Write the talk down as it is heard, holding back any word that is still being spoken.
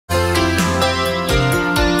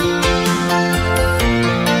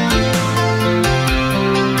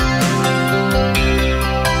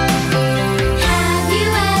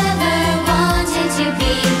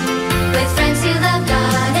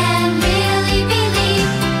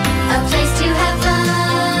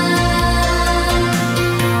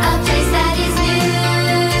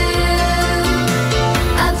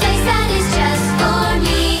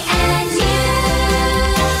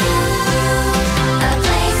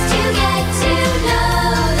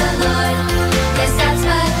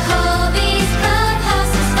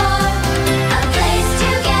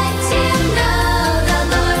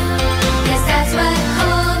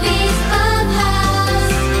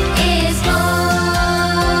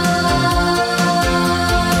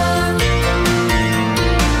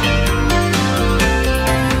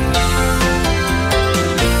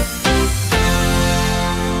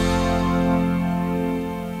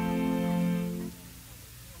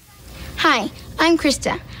Hi, I'm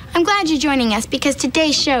Krysta. I'm glad you're joining us because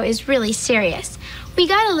today's show is really serious. We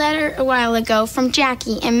got a letter a while ago from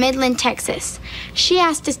Jackie in Midland, Texas. She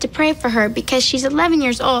asked us to pray for her because she's 11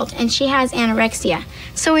 years old and she has anorexia.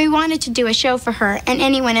 So we wanted to do a show for her and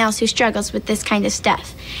anyone else who struggles with this kind of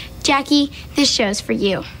stuff. Jackie, this show's for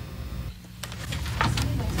you.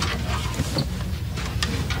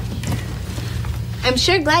 I'm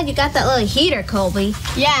sure glad you got that little heater, Colby.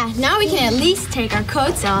 Yeah, now we can at least take our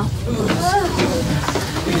coats off.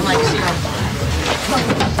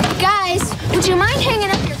 Guys, would you mind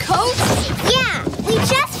hanging up your coats? Yeah, we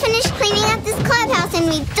just finished cleaning up this clubhouse and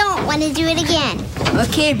we don't want to do it again.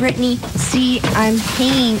 Okay, Brittany. See, I'm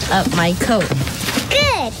hanging up my coat.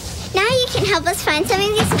 Good. Now you can help us find some of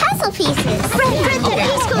these puzzle pieces.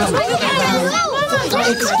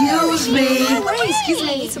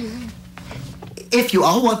 Excuse me. If you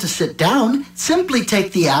all want to sit down, simply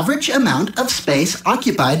take the average amount of space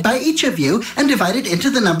occupied by each of you and divide it into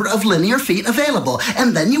the number of linear feet available.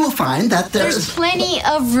 And then you will find that There's plenty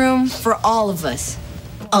of room for all of us.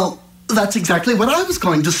 Oh, that's exactly what I was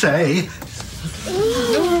going to say.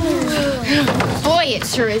 Boy, it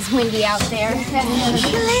sure is windy out there.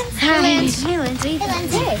 Hey, Lindsey.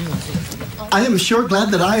 I am sure glad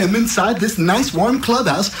that I am inside this nice warm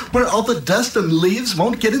clubhouse where all the dust and leaves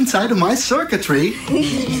won't get inside of my circuitry.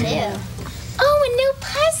 Oh, a new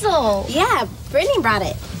puzzle. Yeah, Brittany brought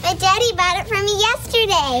it. My daddy bought it for me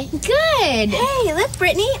yesterday. Good. Hey, look,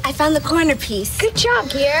 Brittany. I found the corner piece. Good job,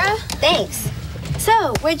 Kiera. Thanks.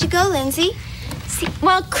 So, where'd you go, Lindsey?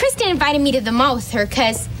 Well, Kristen invited me to the mall with her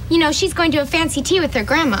because, she's going to a fancy tea with her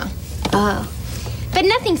grandma. Oh. But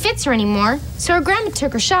nothing fits her anymore, so her grandma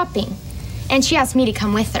took her shopping. And she asked me to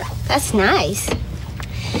come with her. That's nice.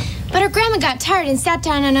 But her grandma got tired and sat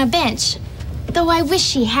down on a bench. Though I wish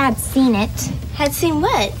she had seen it. Had seen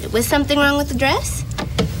what? Was something wrong with the dress?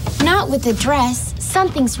 Not with the dress.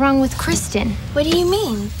 Something's wrong with Kristen. What do you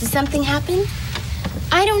mean? Did something happen?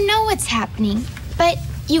 I don't know what's happening. But,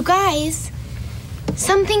 you guys,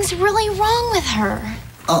 something's really wrong with her.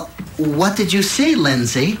 What did you see,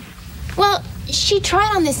 Lindsey? Well, she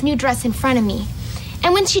tried on this new dress in front of me.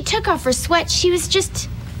 And when she took off her sweat, she was just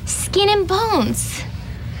skin and bones.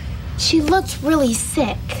 She looked really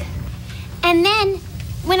sick. And then,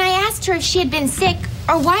 when I asked her if she had been sick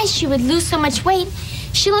or why she would lose so much weight,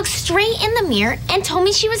 she looked straight in the mirror and told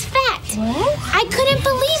me she was fat. What? I couldn't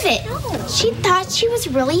believe it. She thought she was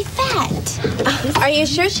really fat. Are you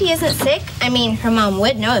sure she isn't sick? I mean, her mom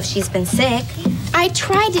would know if she's been sick. I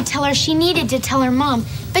tried to tell her she needed to tell her mom,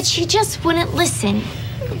 but she just wouldn't listen.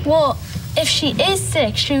 Well, if she is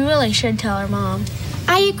sick, she really should tell her mom.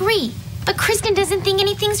 I agree, but Kristen doesn't think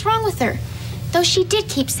anything's wrong with her, though she did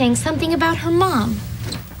keep saying something about her mom.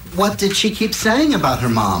 What did she keep saying about her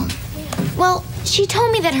mom? Well, she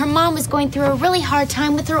told me that her mom was going through a really hard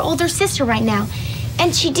time with her older sister right now,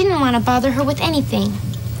 and she didn't want to bother her with anything.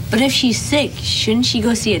 But if she's sick, shouldn't she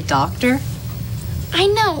go see a doctor? I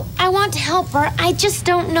know, I want to help her, I just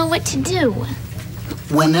don't know what to do.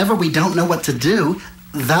 Whenever we don't know what to do,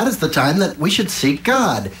 that is the time that we should seek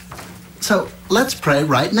God. So let's pray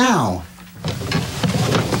right now.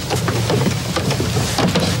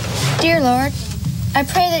 Dear Lord, I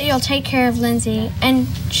pray that you'll take care of Lindsey and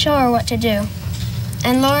show her what to do.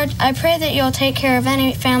 And Lord, I pray that you'll take care of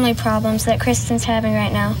any family problems that Kristen's having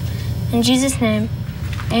right now. In Jesus' name,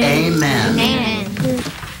 amen. Amen.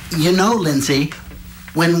 You know, Lindsey,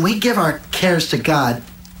 when we give our cares to God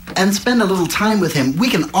and spend a little time with him, we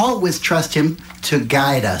can always trust him to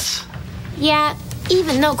guide us. Yeah,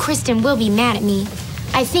 even though Kristen will be mad at me,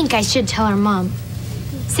 I think I should tell her mom.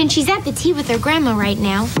 Since she's at the tea with her grandma right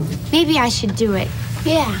now, maybe I should do it.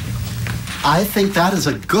 Yeah. I think that is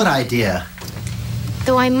a good idea.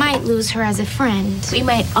 Though I might lose her as a friend. We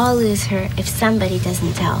might all lose her if somebody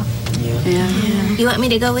doesn't tell. Yeah. You want me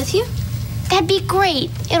to go with you? That'd be great.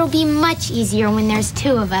 It'll be much easier when there's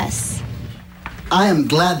two of us. I am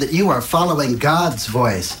glad that you are following God's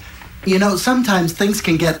voice. You know, sometimes things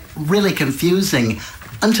can get really confusing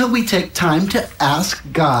until we take time to ask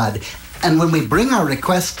God. And when we bring our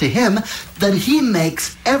requests to him, then he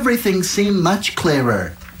makes everything seem much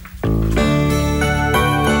clearer.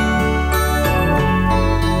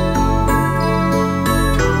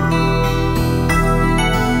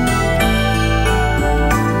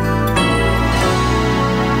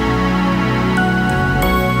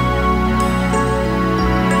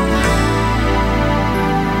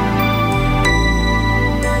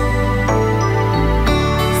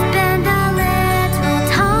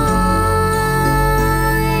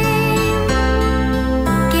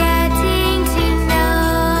 Getting to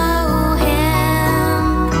know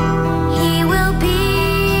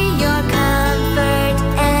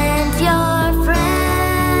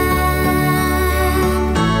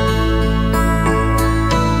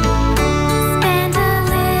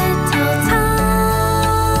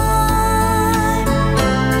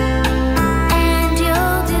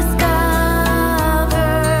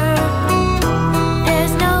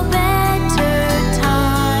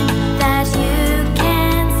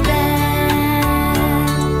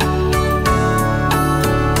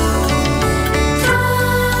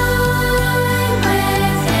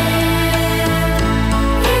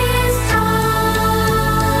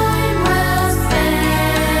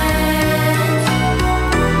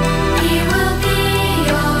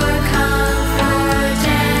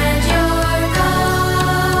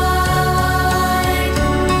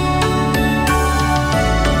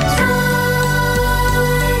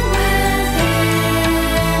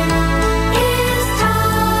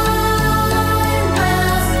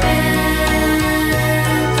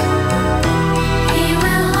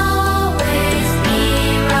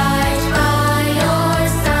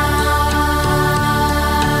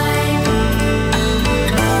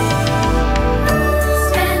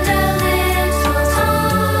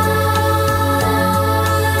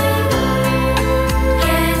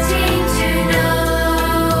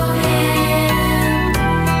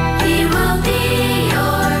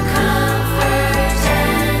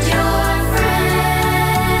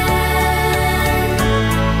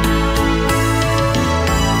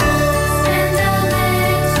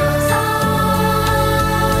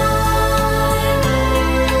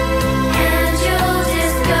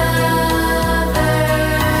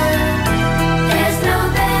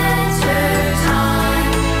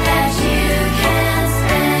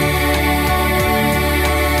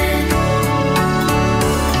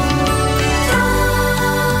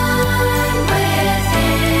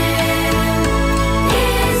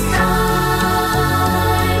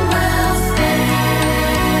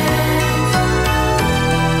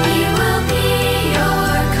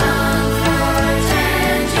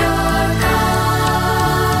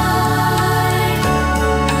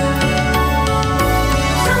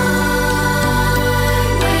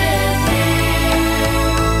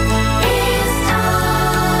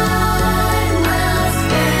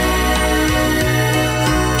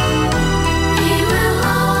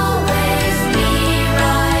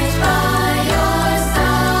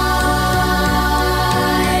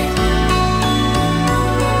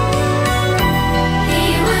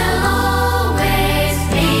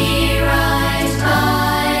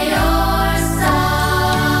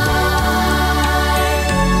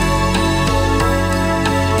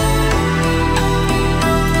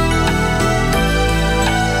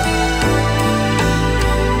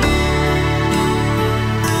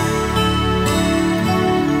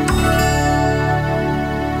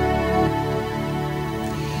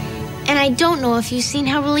And I don't know if you've seen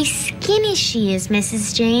how really skinny she is,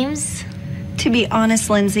 Mrs. James. To be honest,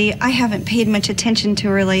 Lindsey, I haven't paid much attention to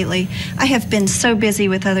her lately. I have been so busy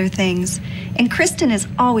with other things. And Kristen is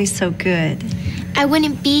always so good. I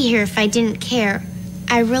wouldn't be here if I didn't care.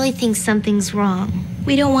 I really think something's wrong.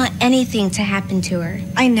 We don't want anything to happen to her.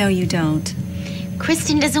 I know you don't.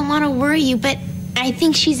 Kristen doesn't want to worry you, but I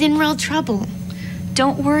think she's in real trouble.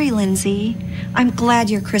 Don't worry, Lindsey. I'm glad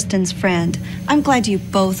you're Kristen's friend. I'm glad you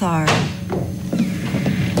both are.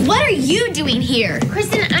 What are you doing here?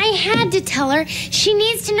 Kristen, I had to tell her. She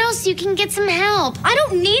needs to know so you can get some help. I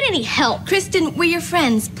don't need any help. Kristen, we're your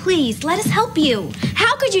friends. Please, let us help you.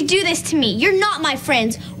 How could you do this to me? You're not my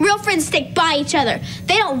friends. Real friends stick by each other.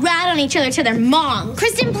 They don't rat on each other to their moms.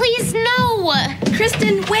 Kristen, please, no.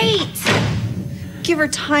 Kristen, wait. Give her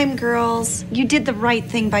time, girls. You did the right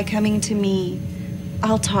thing by coming to me.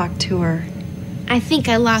 I'll talk to her. I think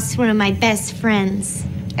I lost one of my best friends.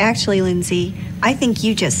 Actually, Lindsey, I think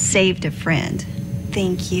you just saved a friend.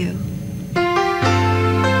 Thank you.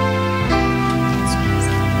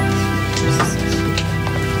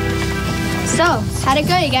 So, how'd it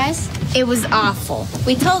go, you guys? It was awful.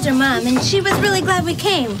 We told her mom, and she was really glad we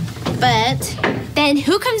came. But then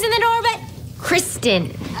who comes in the door but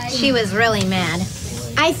Kristen. She was really mad.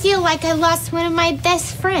 I feel like I lost one of my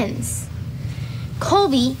best friends.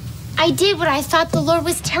 Colby, I did what I thought the Lord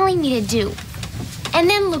was telling me to do. And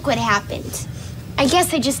then look what happened. I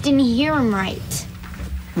guess I just didn't hear him right.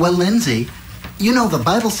 Well, Lindsey, you know the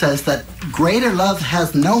Bible says that greater love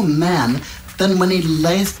has no man than when he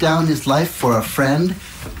lays down his life for a friend.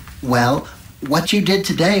 Well, what you did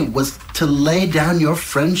today was to lay down your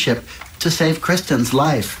friendship to save Kristen's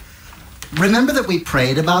life. Remember that we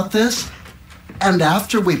prayed about this? And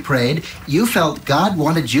after we prayed, you felt God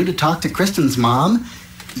wanted you to talk to Kristen's mom?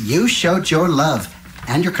 You showed your love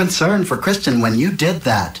and your concern for Kristen when you did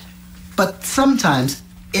that. But sometimes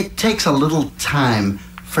it takes a little time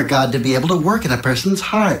for God to be able to work in a person's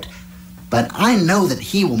heart. But I know that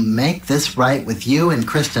he will make this right with you and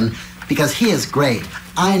Kristen because he is great.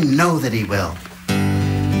 I know that he will.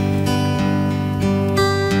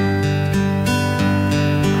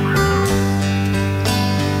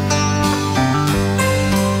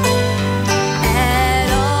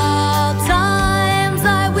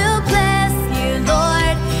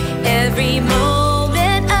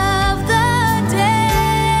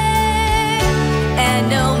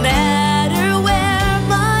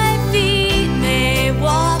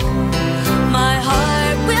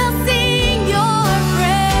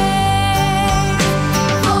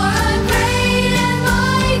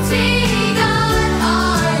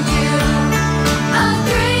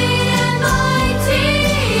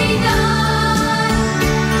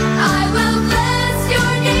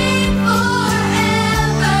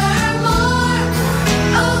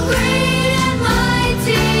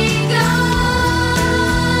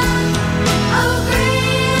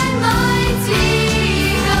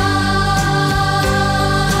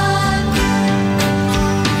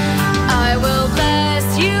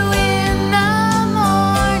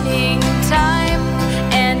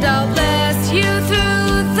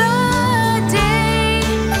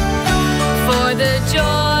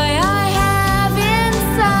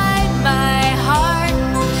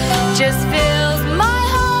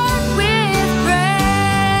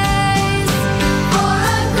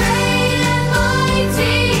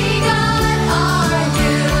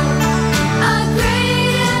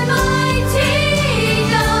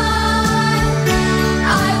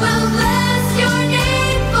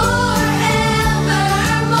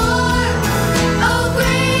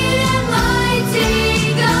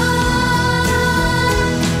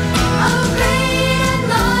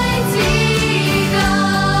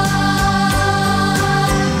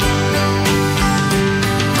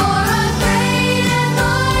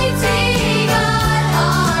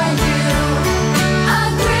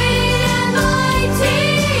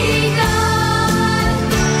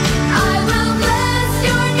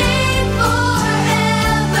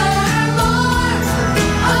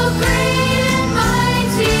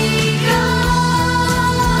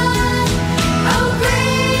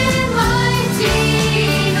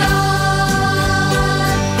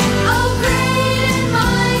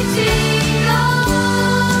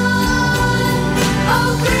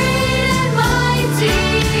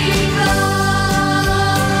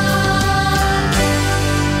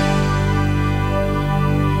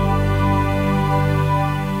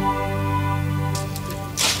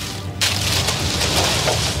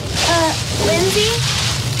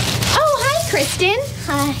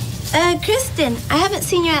 Kristen, I haven't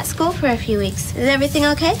seen you at school for a few weeks. Is everything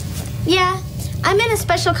okay? Yeah, I'm in a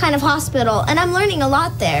special kind of hospital, and I'm learning a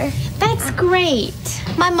lot there. That's great.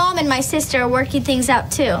 My mom and my sister are working things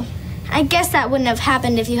out too. I guess that wouldn't have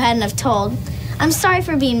happened if you hadn't have told. I'm sorry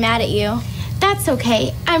for being mad at you. That's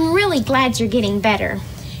okay. I'm really glad you're getting better.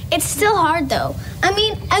 It's still hard though. I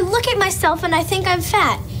mean, I look at myself and I think I'm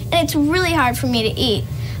fat, and it's really hard for me to eat.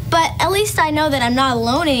 But at least I know that I'm not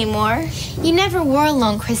alone anymore. You never were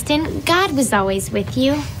alone, Kristen. God was always with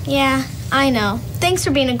you. Yeah, I know. Thanks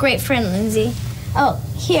for being a great friend, Lindsey. Oh,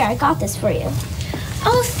 here, I got this for you.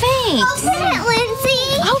 Oh, thanks. Open it, Lindsey.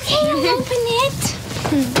 Okay, I'll open it.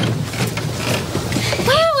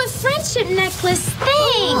 Wow, a friendship necklace.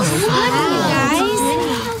 Thanks. Love you guys.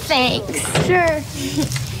 Thanks. Sure.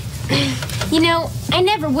 You know, I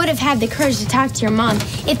never would have had the courage to talk to your mom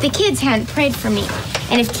if the kids hadn't prayed for me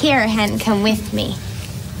and if Kiera hadn't come with me.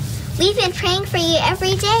 We've been praying for you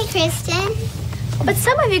every day, Kristen. But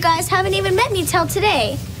some of you guys haven't even met me till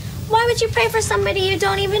today. Why would you pray for somebody you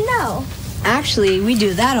don't even know? Actually, we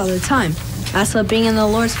do that all the time. That's what being in the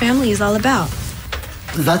Lord's family is all about.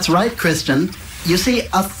 That's right, Kristen. You see,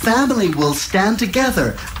 a family will stand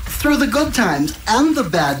together through the good times and the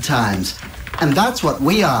bad times. And that's what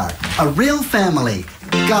we are, a real family,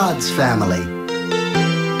 God's family.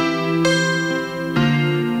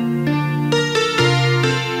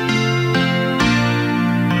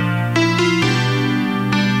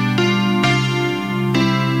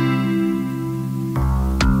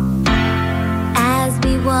 As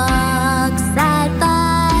we walk side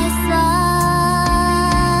by side,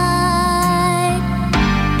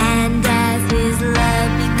 and as His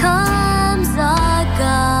love becomes our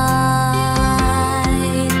guide,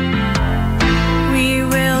 we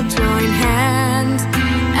will join hands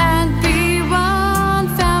and be one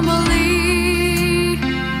family,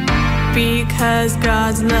 because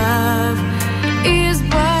God's love is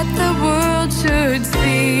what the world should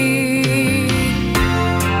see.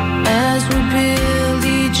 As we build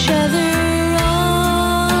each other up,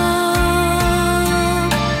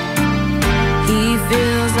 He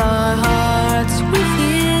fills our hearts with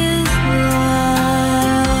His love.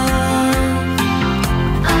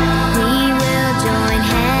 We will join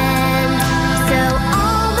hands so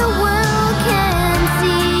all the world can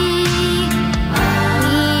see.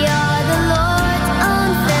 We are the Lord's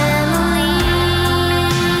own family.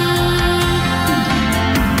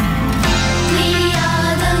 We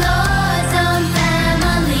are the Lord's own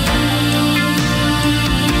family.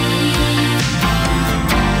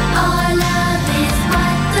 Our love is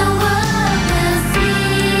what the world will see.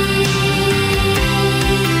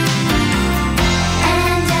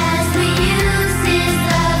 And as we use His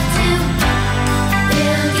love to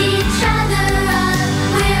build each other up,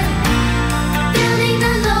 we're building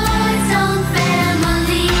the Lord's own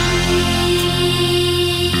family.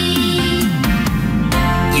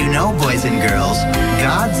 You know, boys and girls,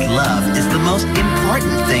 God's love is the most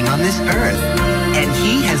important thing on this earth. And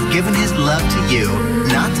He has given His love to you,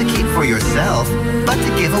 not to keep for yourself, but to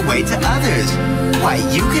give away to others. Why,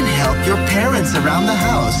 you can help your parents around the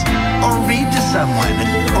house, or read to someone,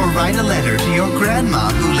 or write a letter to your grandma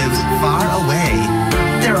who lives far away.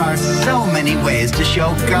 There are so many ways to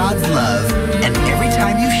show God's love, and every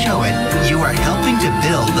time you show it, you are helping to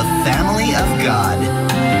build the family of God.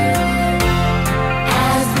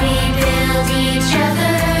 As we build each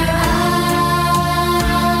other up,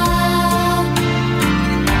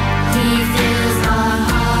 He fills our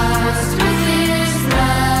hearts with His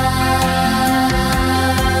love.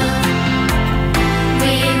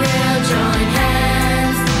 We will join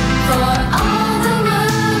hands for all the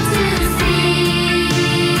world to see.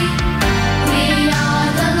 We are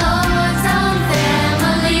the Lord's own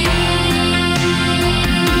family.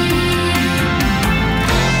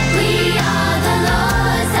 We are the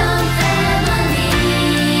Lord's own family.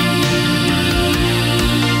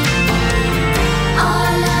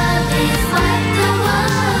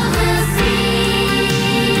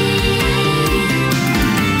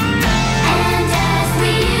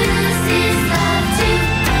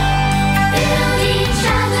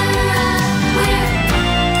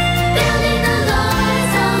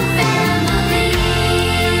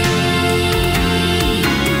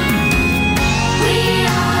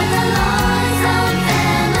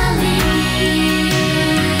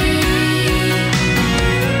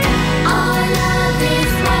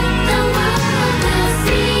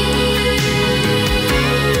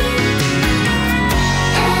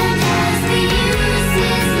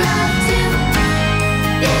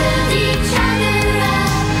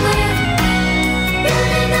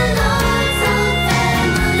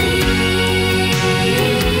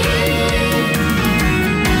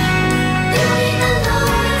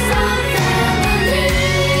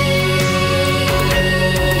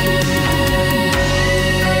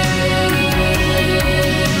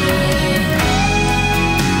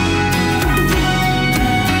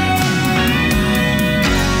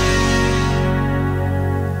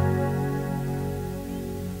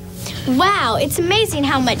 It's amazing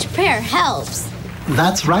how much prayer helps.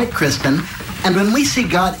 That's right, Kristen. And when we see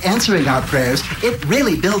God answering our prayers, it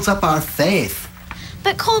really builds up our faith.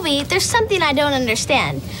 But Colby, there's something I don't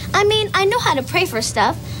understand. I mean, I know how to pray for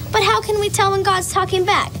stuff, but how can we tell when God's talking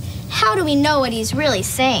back? How do we know what he's really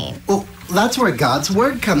saying? Well, that's where God's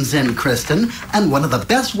Word comes in, Kristen. And one of the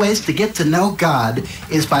best ways to get to know God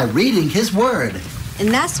is by reading his Word. And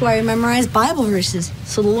that's why we memorize Bible verses,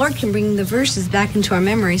 so the Lord can bring the verses back into our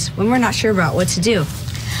memories when we're not sure about what to do.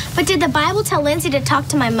 But did the Bible tell Lindsey to talk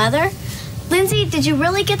to my mother? Lindsey, did you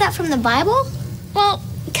really get that from the Bible? Well,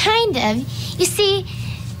 kind of. You see,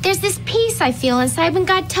 there's this peace I feel inside when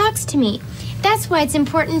God talks to me. That's why it's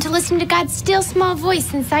important to listen to God's still small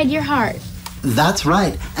voice inside your heart. That's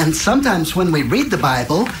right. And sometimes when we read the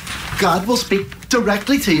Bible, God will speak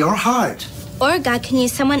directly to your heart. Or God can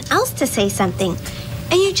use someone else to say something,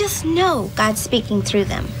 and you just know God's speaking through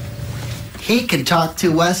them. He can talk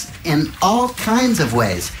to us in all kinds of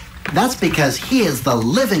ways. That's because he is the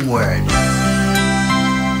living Word.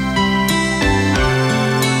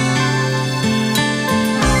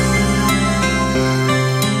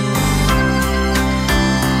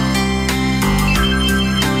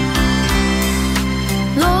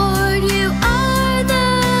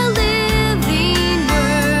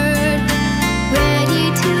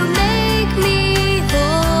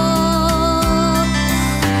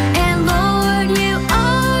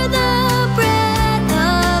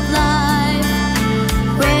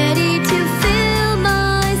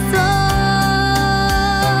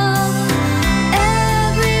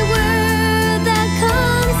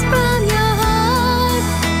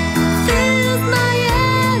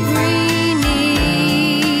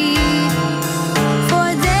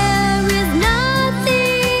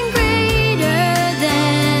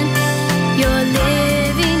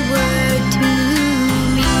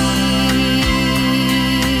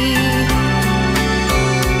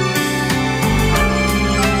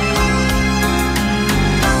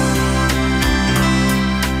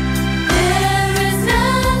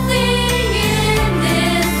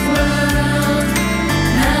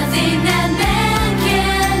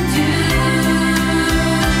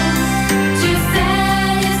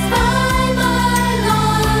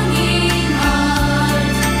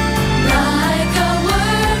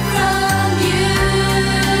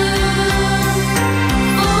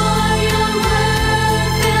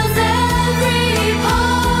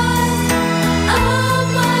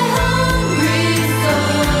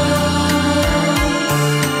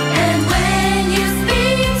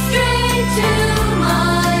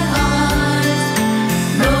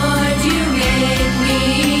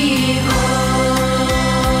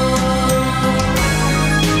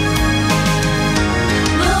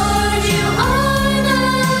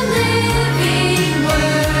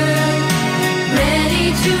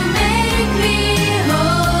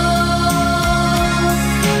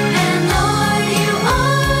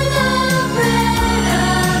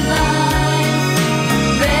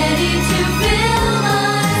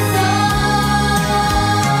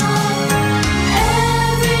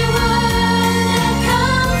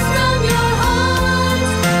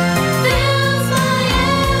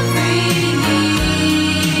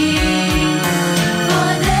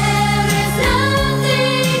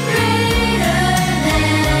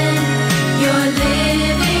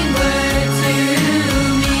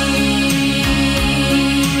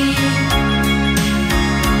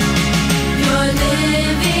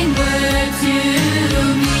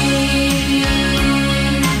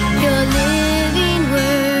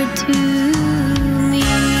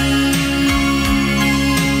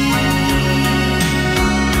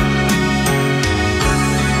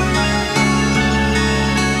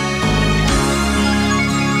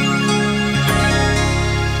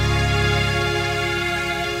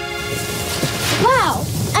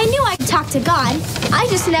 to God. I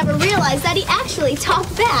just never realized that he actually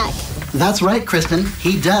talked back. That's right, Kristen.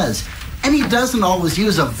 He does. And he doesn't always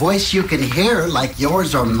use a voice you can hear like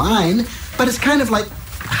yours or mine, but it's kind of like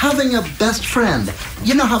having a best friend.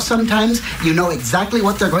 You know how sometimes you know exactly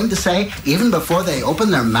what they're going to say even before they open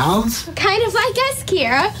their mouths? Kind of like us,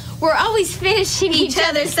 Kiera. We're always finishing each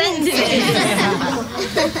other's sentences.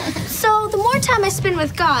 So the more time I spend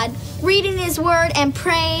with God, reading his word and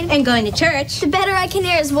praying and going to church, the better I can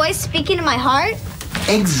hear his voice speaking in my heart.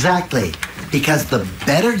 Exactly. Because the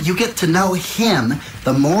better you get to know him,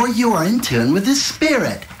 the more you are in tune with his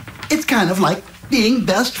spirit. It's kind of like being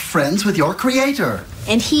best friends with your creator.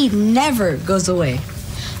 And he never goes away.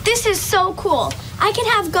 This is so cool. I can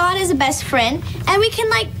have God as a best friend, and we can,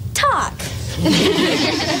 like, talk.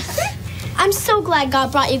 I'm so glad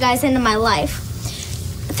God brought you guys into my life.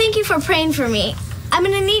 Thank you for praying for me. I'm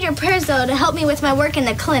gonna need your prayers, though, to help me with my work in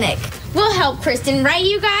the clinic. We'll help Kristen, right,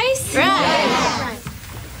 you guys? Right.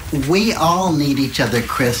 We all need each other,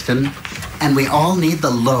 Kristen, and we all need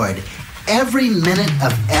the Lord every minute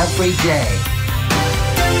of every day.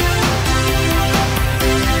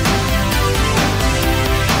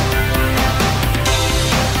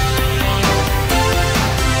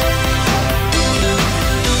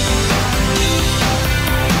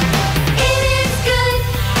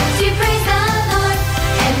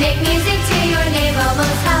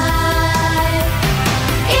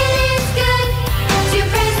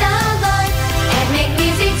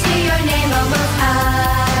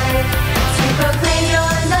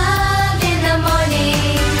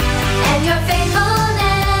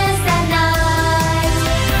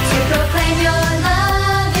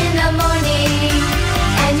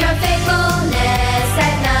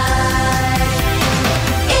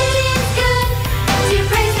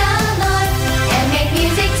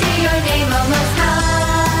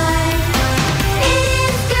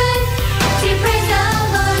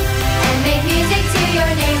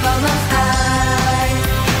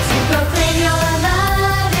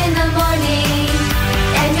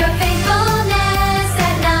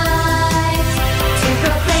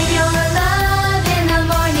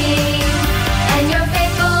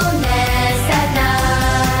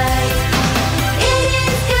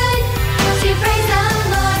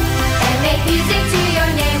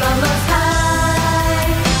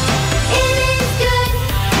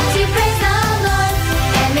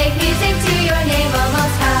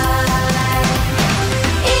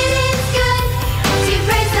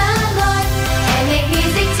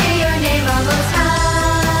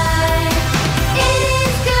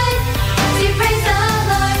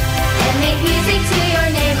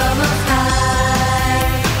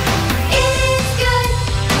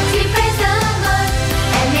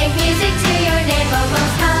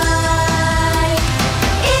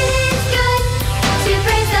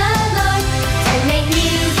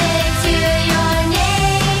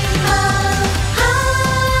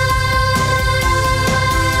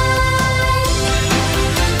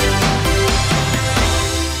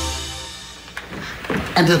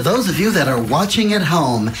 And to those of you that are watching at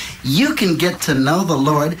home, you can get to know the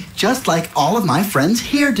Lord just like all of my friends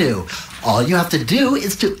here do. All you have to do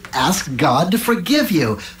is to ask God to forgive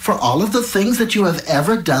you for all of the things that you have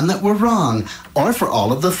ever done that were wrong, or for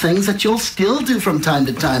all of the things that you'll still do from time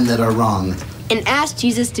to time that are wrong. And ask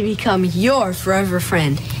Jesus to become your forever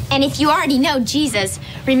friend. And if you already know Jesus,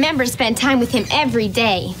 remember to spend time with him every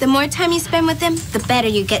day. The more time you spend with him, the better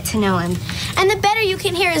you get to know him. And the better you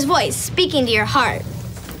can hear his voice speaking to your heart.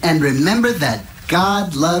 And remember that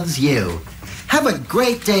God loves you. Have a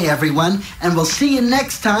great day, everyone, and we'll see you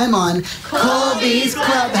next time on Colby's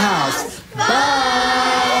Clubhouse.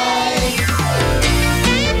 Bye!